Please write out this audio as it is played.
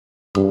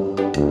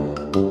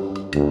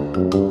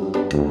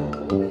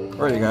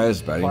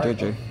guys, Batting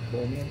JJ.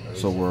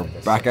 So we're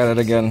back at it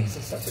again.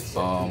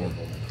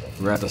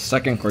 We're at the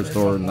second card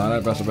store, not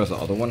at Best of Best, the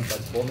other one.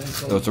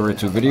 Those already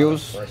 2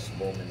 videos.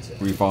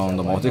 We found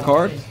the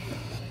multi-card,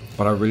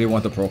 but I really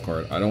want the pro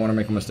card. I don't want to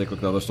make a mistake like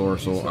the other store,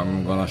 so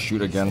I'm gonna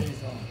shoot again.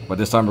 But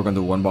this time we're gonna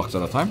do 1 box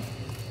at a time.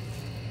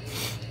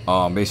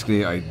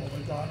 Basically, I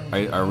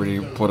already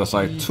put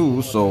aside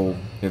 2, so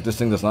if this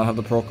thing does not have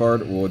the pro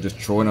card, we'll just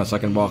throw in a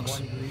second box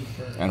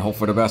and hope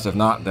for the best. If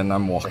not, then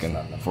I'm walking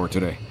for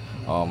today.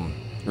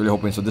 Really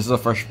hoping. So this is a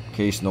fresh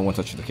case. No one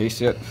touched the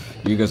case yet.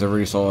 You guys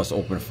already saw us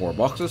open 4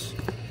 boxes.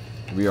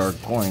 We are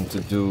going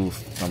to do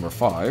number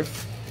 5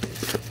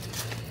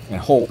 and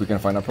hope we can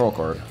find a pro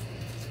card.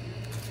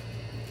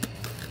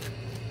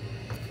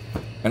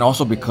 And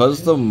also,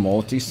 because the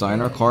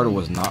multi-signer card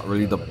was not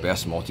really the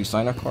best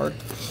multi-signer card,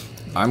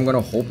 I'm gonna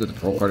hope that the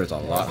pro card is a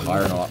lot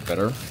higher and a lot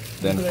better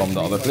than from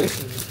the other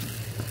place.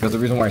 Because the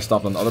reason why I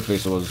stopped on the other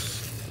place was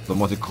the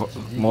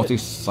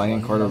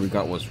multi-signing card that we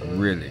got was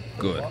really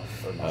good.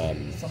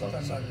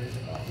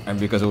 And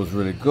because it was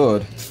really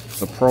good,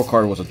 the pro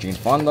card was a Jane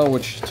Fonda,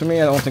 which to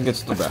me I don't think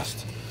it's the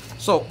best.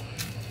 So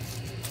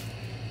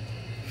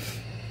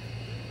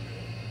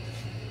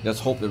let's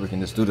hope that we can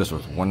just do this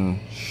with one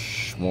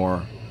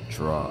more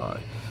try.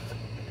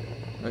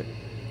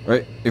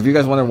 Right? If you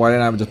guys wonder why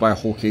didn't I just buy a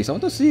whole case, I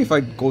want to see if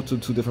I go to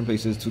 2 different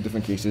places, 2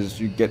 different cases,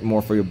 you get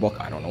more for your buck.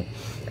 I don't know.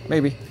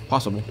 Maybe.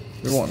 Possible.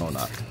 We won't know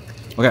that.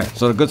 Okay,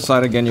 so the good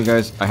side again, you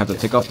guys, I have to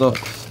take off the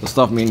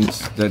stuff,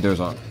 means that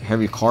there's a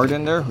heavy card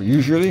in there.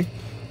 Usually,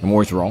 I'm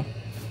always wrong.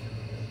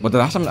 But the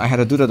last time I had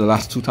to do that, the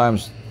last 2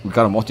 times, we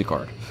got a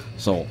multi-card.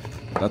 So,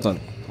 that's I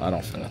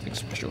don't feel nothing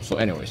special. So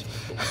anyways.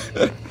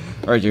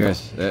 Alright, you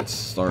guys, let's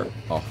start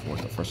off with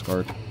the first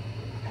card.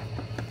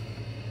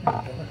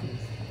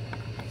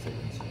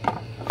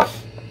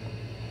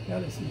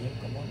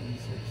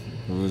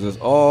 Who is this?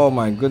 Oh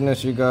my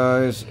goodness, you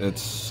guys.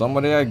 It's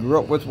somebody I grew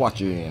up with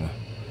watching.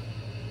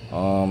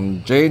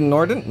 Jay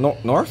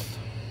North?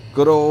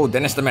 Good old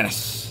Dennis the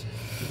Menace.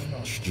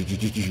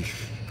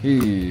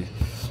 He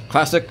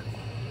classic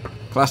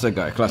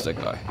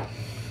guy.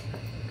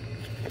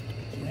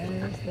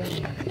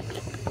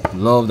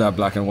 Love that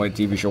black and white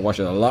TV show. Watched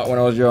it a lot when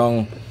I was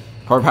young.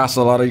 Probably passed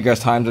a lot of you guys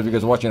times. If you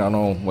guys watching, I don't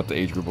know what the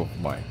age group of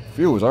my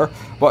viewers are,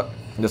 but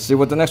let's see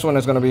what the next one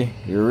is gonna be.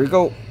 Here we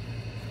go.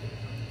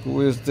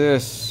 Who is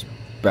this?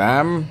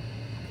 Bam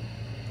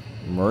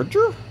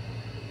Merger?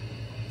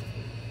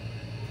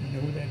 You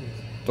know who that is?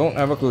 Don't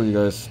have a clue, you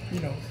guys.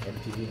 You know.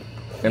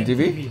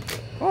 MTV?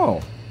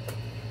 Oh.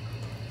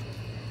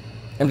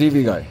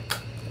 MTV guy.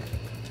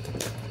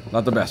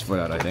 Not the best for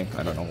that, I think.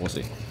 I don't know. We'll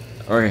see.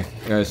 Okay,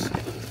 guys.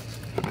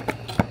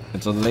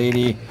 It's a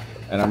lady,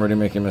 and I'm already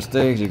making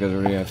mistakes. You guys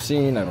already have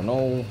seen. I don't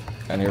know.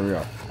 And here we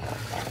are.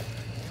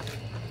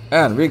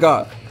 And we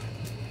got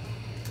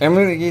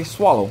Emily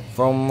Swallow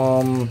from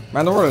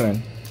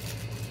Mandalorian.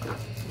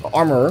 The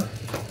Armorer.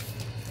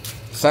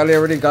 Sadly, I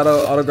already got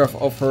an autograph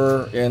of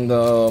her in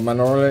the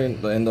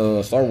Mandalorian, in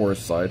the Star Wars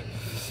side.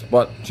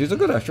 But she's a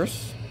good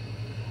actress.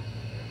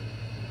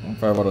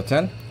 5 out of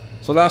 10.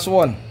 So last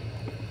one.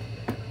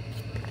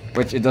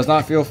 Which it does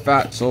not feel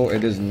fat, so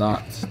it is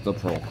not the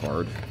pro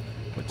card.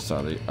 Which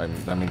sadly,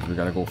 that means we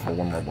gotta go for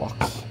 1 more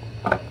box.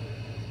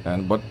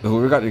 But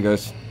who we got, you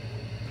guys?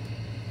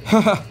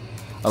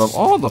 Out of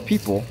all the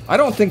people, I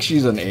don't think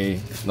she's an A,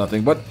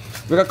 nothing. But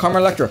we got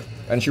Carmen Electra,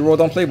 and she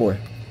rolled on Playboy.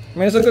 I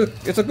mean,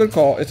 it's a good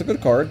call. It's a good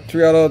card.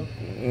 3 out of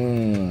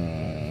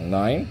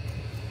 9.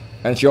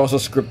 And she also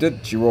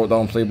scripted. She wrote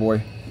down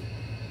Playboy.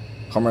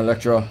 Carmen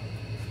Electra.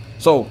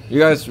 So, you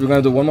guys, we're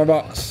gonna do 1 more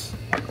box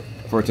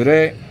for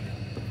today.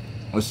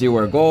 Let's see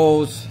where it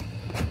goes.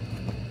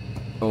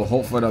 We'll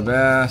hope for the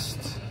best.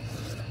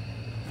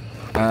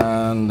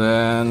 And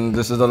then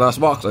this is the last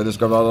box. I just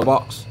grabbed out of the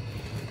box.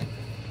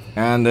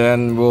 And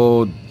then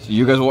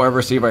you guys will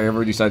ever see if I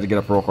ever decide to get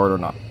a pro card or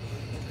not.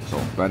 So,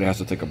 Batty has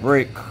to take a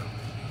break.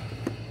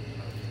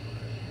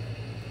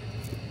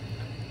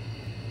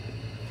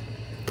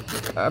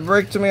 A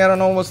break to me, I don't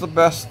know what's the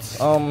best.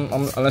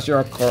 Unless you're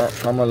a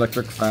Karma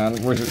Electric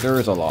fan, which there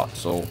is a lot,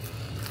 so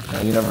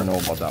you never know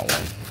about that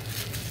one.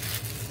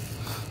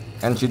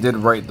 And she did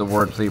write the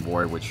word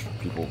Playboy, which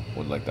people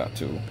would like that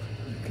too.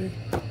 Okay.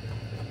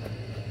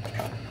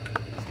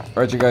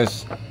 Alright, you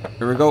guys,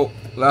 here we go.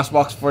 Last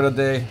box for the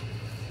day.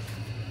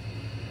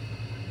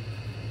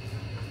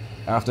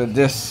 After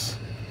this,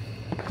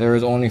 there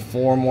is only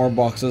 4 more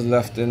boxes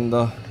left in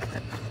the...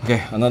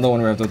 Okay, another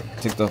one we have to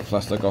take the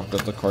plastic off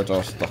because the cards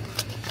are stuck.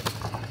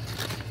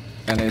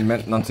 And it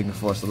meant nothing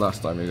for us the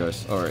last time, you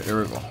guys. Alright,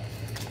 here we go.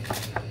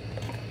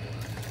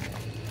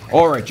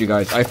 Alright, you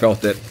guys, I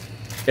felt it.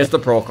 It's the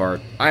pro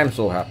card. I am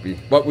so happy.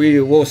 But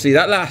we will see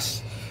that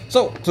last.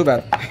 So, too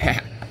bad.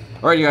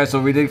 Alright, you guys, so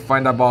we did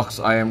find that box.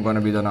 I am going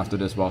to be done after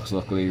this box.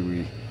 Luckily,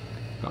 we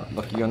got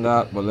lucky on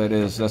that. But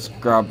let's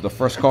grab the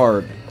first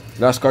card.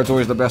 Last card's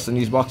always the best in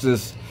these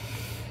boxes.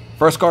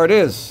 First card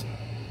is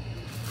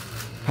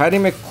Patty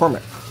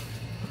McCormick.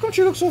 How come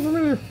she looks so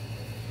familiar?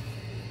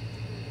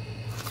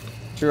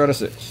 3 out of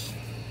 6.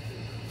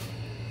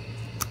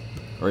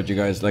 Alright, you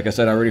guys, like I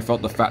said, I already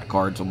felt the fat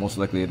card, so most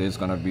likely it is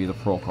gonna be the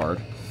pro card.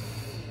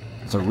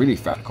 It's a really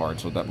fat card,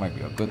 so that might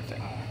be a good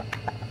thing.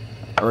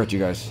 Alright, you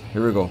guys,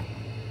 here we go.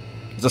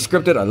 It's a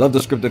scripted. I love the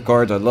scripted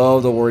cards. I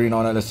love the wording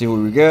on it. Let's see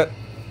who we get.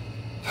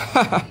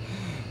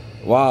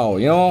 Wow,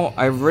 you know,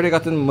 I've already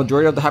got the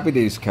majority of the Happy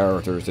Days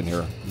characters in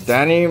here.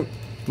 Danny,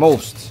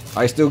 most.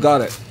 I still got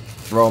it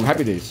from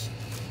Happy Days.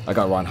 I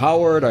got Ron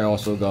Howard. I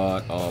also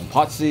got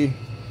Potsy.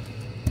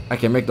 I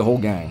can make the whole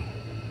gang.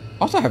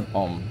 Also have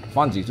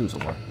Fonzie too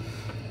somewhere.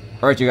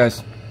 Alright, you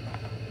guys.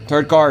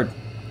 Third card.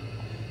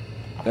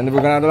 Then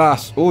we're gonna have the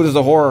last. Ooh, there's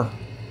a horror.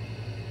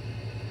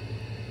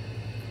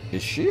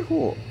 Is she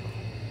who?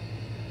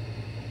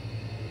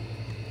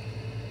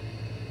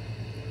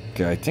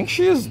 Okay, I think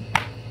she is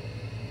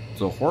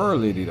the horror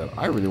lady that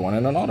I really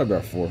wanted an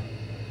autograph for.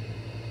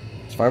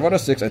 It's 5 out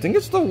of 6. I think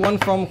it's the one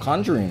from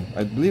Conjuring.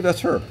 I believe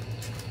that's her.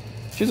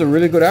 She's a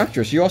really good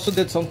actress. She also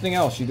did something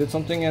else. She did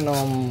something in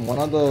one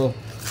of the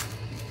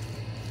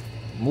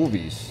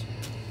movies.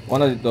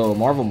 One of the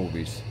Marvel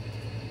movies.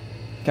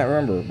 Can't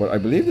remember, but I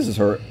believe this is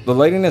her. The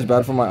lighting is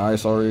bad for my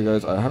eyes. Sorry, you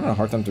guys. I'm having a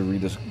hard time to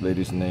read this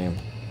lady's name.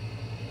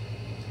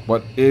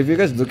 But if you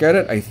guys look at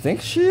it, I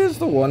think she is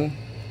the one.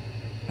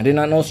 I did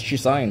not know she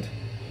signed.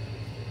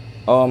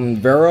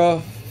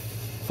 Vera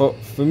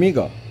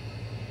Farmiga.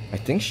 I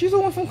think she's the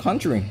one from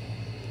Conjuring.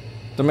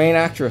 The main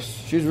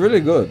actress. She's really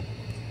good.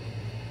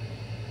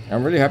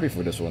 I'm really happy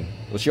for this one.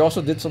 But she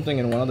also did something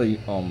in one of the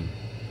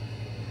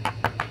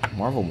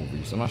Marvel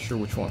movies. I'm not sure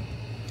which one.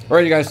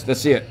 Alright, you guys,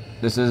 let's see it.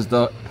 This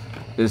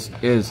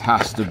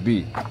has to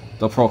be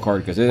the pro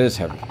card because it is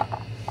heavy.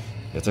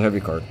 It's a heavy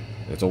card.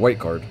 It's a white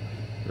card.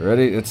 You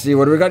ready? Let's see.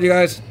 What do we got, you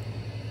guys?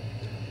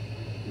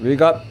 We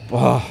got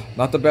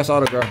not the best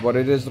autograph, but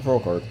it is the pro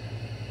card.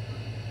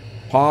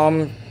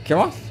 Palm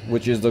Kemoth,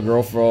 which is the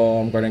girl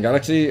from Guardian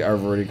Galaxy.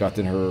 I've already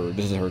gotten her.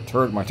 This is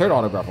my third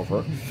autograph of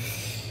her.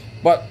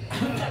 But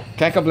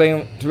can't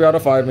complain. 3 out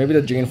of 5. Maybe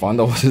the Jane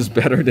Fonda was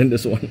better than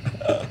this one.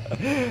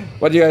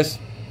 But you guys,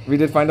 we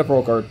did find the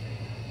pro card.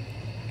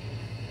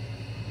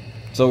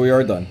 So we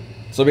are done.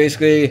 So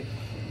basically,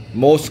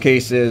 most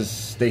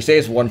cases, they say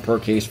it's 1 per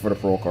case for the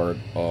pro card.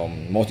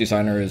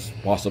 Multi-signer is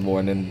possible,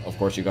 and then of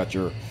course you got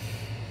your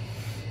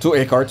 2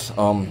 A cards.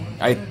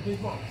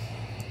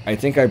 I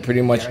think I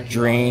pretty much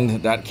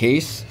drained that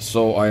case,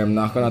 so I am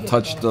not gonna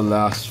touch the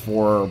last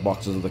 4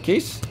 boxes of the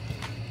case.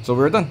 So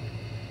we're done.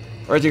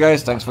 Alright, you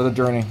guys, thanks for the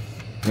journey.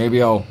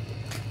 Maybe I'll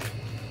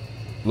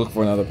look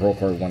for another pro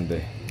card one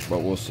day, but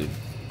we'll see.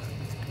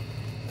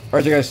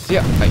 Alright, you guys, see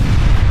ya. Bye.